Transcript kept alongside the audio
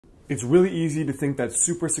It's really easy to think that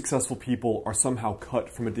super successful people are somehow cut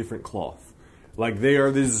from a different cloth. Like they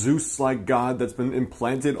are this Zeus-like god that's been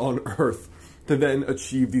implanted on Earth to then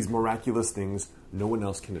achieve these miraculous things no one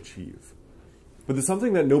else can achieve. But there's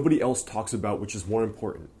something that nobody else talks about which is more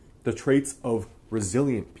important. The traits of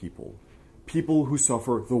resilient people. People who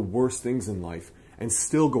suffer the worst things in life and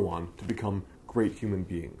still go on to become great human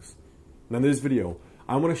beings. Now in this video,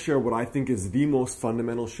 I want to share what I think is the most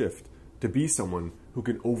fundamental shift to be someone who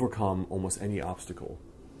can overcome almost any obstacle.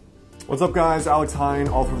 What's up guys, Alex Hine,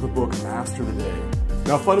 author of the book Master the Day.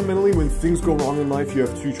 Now fundamentally, when things go wrong in life, you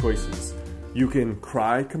have two choices. You can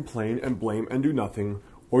cry, complain, and blame and do nothing,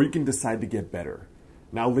 or you can decide to get better.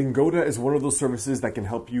 Now Lingoda is one of those services that can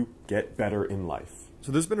help you get better in life.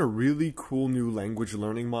 So there's been a really cool new language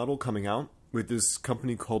learning model coming out with this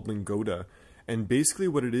company called Lingoda. And basically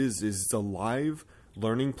what it is it's a live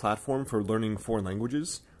learning platform for learning foreign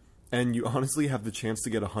languages. And you honestly have the chance to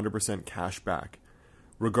get 100% cash back,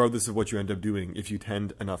 regardless of what you end up doing if you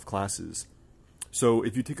attend enough classes. So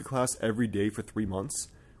if you take a class every day for 3 months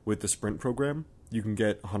with the Sprint program, you can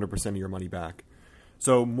get 100% of your money back.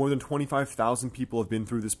 So more than 25,000 people have been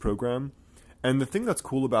through this program. And the thing that's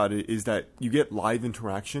cool about it is that you get live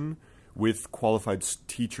interaction with qualified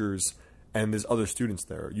teachers, and there's other students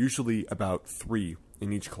there, usually about 3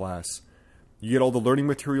 in each class. You get all the learning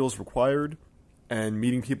materials required, and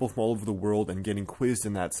meeting people from all over the world and getting quizzed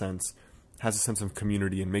in that sense has a sense of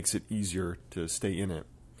community and makes it easier to stay in it.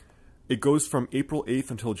 It goes from April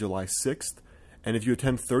 8th until July 6th, and if you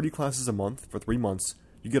attend 30 classes a month for 3 months,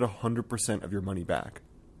 you get 100% of your money back.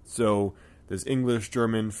 So there's English,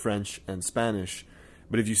 German, French, and Spanish,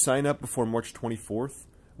 but if you sign up before March 24th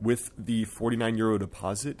with the €49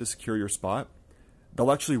 deposit to secure your spot,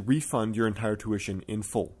 they'll actually refund your entire tuition in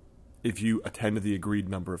full if you attend the agreed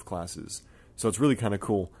number of classes. So it's really kind of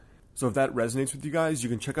cool. So if that resonates with you guys, you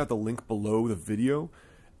can check out the link below the video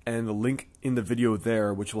and the link in the video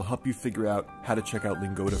there, which will help you figure out how to check out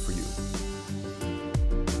Lingoda for you.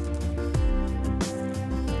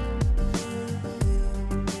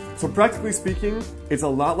 So practically speaking, it's a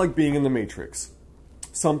lot like being in the Matrix.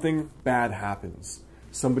 Something bad happens.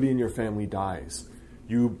 Somebody in your family dies.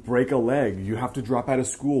 You break a leg. You have to drop out of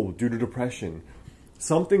school due to depression.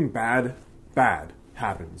 Something bad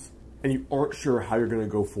happens, and you aren't sure how you're going to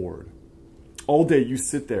go forward. All day you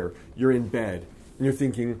sit there, you're in bed, and you're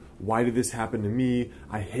thinking, why did this happen to me?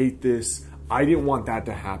 I hate this. I didn't want that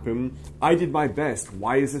to happen. I did my best.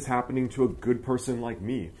 Why is this happening to a good person like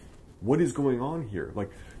me? What is going on here? Like,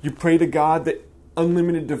 you pray to God, the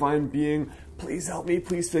unlimited divine being, please help me,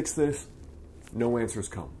 please fix this. No answers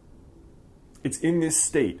come. It's in this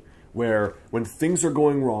state where when things are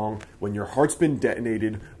going wrong, when your heart's been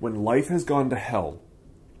detonated, when life has gone to hell,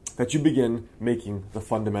 that you begin making the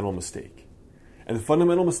fundamental mistake. And the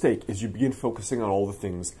fundamental mistake is you begin focusing on all the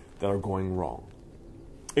things that are going wrong.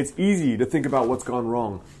 It's easy to think about what's gone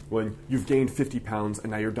wrong when you've gained 50 pounds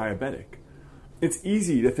and now you're diabetic. It's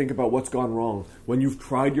easy to think about what's gone wrong when you've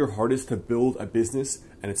tried your hardest to build a business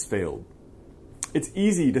and it's failed. It's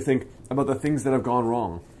easy to think about the things that have gone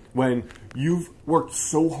wrong when you've worked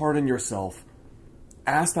so hard on yourself,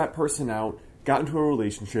 asked that person out, got into a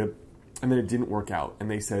relationship, and then it didn't work out,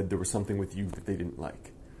 and they said there was something with you that they didn't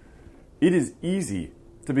like. It is easy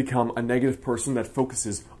to become a negative person that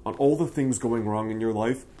focuses on all the things going wrong in your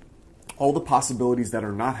life, all the possibilities that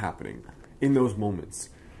are not happening in those moments.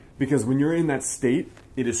 Because when you're in that state,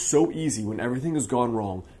 it is so easy when everything has gone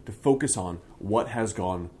wrong to focus on what has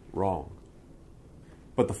gone wrong.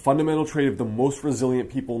 But the fundamental trait of the most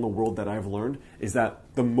resilient people in the world that I've learned is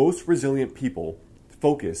that the most resilient people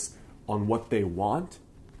focus on what they want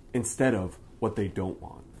instead of what they don't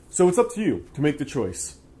want. So it's up to you to make the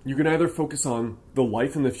choice. You can either focus on the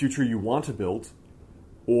life and the future you want to build,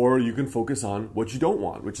 or you can focus on what you don't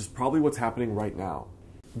want, which is probably what's happening right now.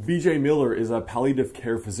 B.J. Miller is a palliative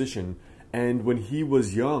care physician, and when he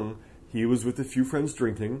was young, he was with a few friends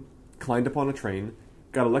drinking, climbed up on a train,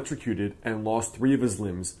 got electrocuted, and lost 3 of his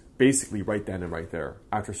limbs, basically right then and right there,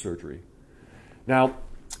 after surgery. Now,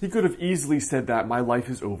 he could have easily said that my life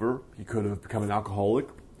is over. He could have become an alcoholic,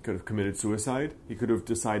 could have committed suicide. He could have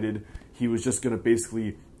decided he was just going to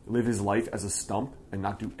basically live his life as a stump and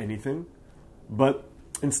not do anything. But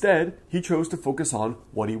instead, he chose to focus on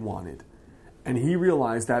what he wanted. And he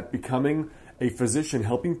realized that becoming a physician,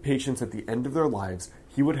 helping patients at the end of their lives,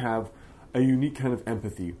 he would have a unique kind of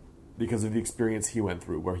empathy because of the experience he went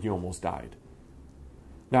through where he almost died.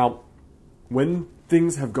 Now, when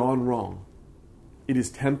things have gone wrong, it is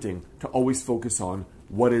tempting to always focus on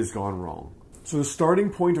what has gone wrong. So the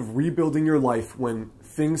starting point of rebuilding your life when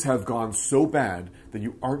things have gone so bad that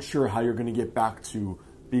you aren't sure how you're going to get back to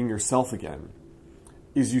being yourself again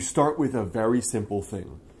is you start with a very simple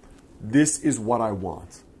thing. This is what I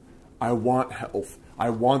want. I want health. I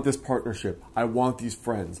want this partnership. I want these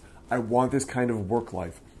friends. I want this kind of work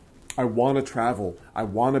life. I want to travel. I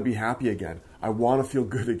want to be happy again. I want to feel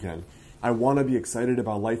good again. I want to be excited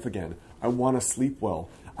about life again. I want to sleep well.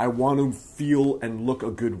 I want to feel and look a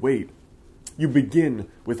good weight. You begin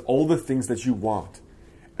with all the things that you want,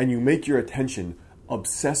 and you make your attention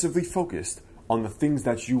obsessively focused on the things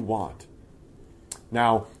that you want.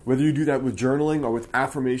 Now, whether you do that with journaling or with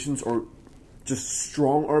affirmations or just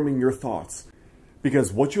strong arming your thoughts,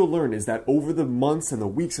 because what you'll learn is that over the months and the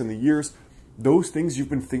weeks and the years, those things you've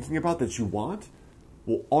been thinking about that you want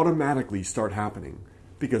will automatically start happening,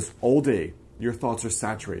 because all day your thoughts are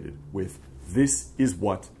saturated with this is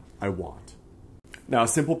what I want. Now, a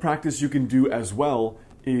simple practice you can do as well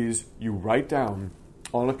is you write down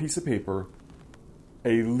on a piece of paper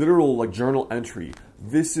a literal journal entry.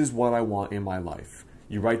 This is what I want in my life.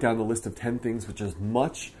 You write down the list of 10 things with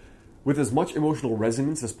as much emotional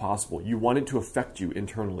resonance as possible. You want it to affect you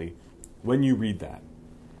internally when you read that.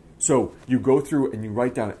 So you go through and you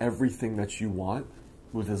write down everything that you want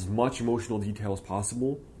with as much emotional detail as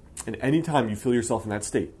possible. And anytime you feel yourself in that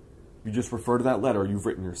state, you just refer to that letter you've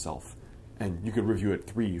written yourself. And you could review it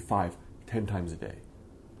 3, 5, 10 times a day.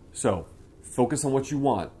 So focus on what you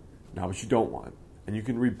want, not what you don't want. And you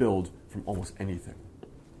can rebuild from almost anything.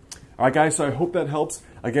 All right, guys, so I hope that helps.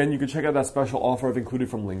 Again, you can check out that special offer I've included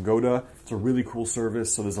from Lingoda. It's a really cool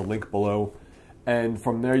service, so there's a link below. And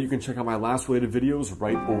from there, you can check out my last related videos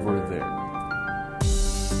right over there.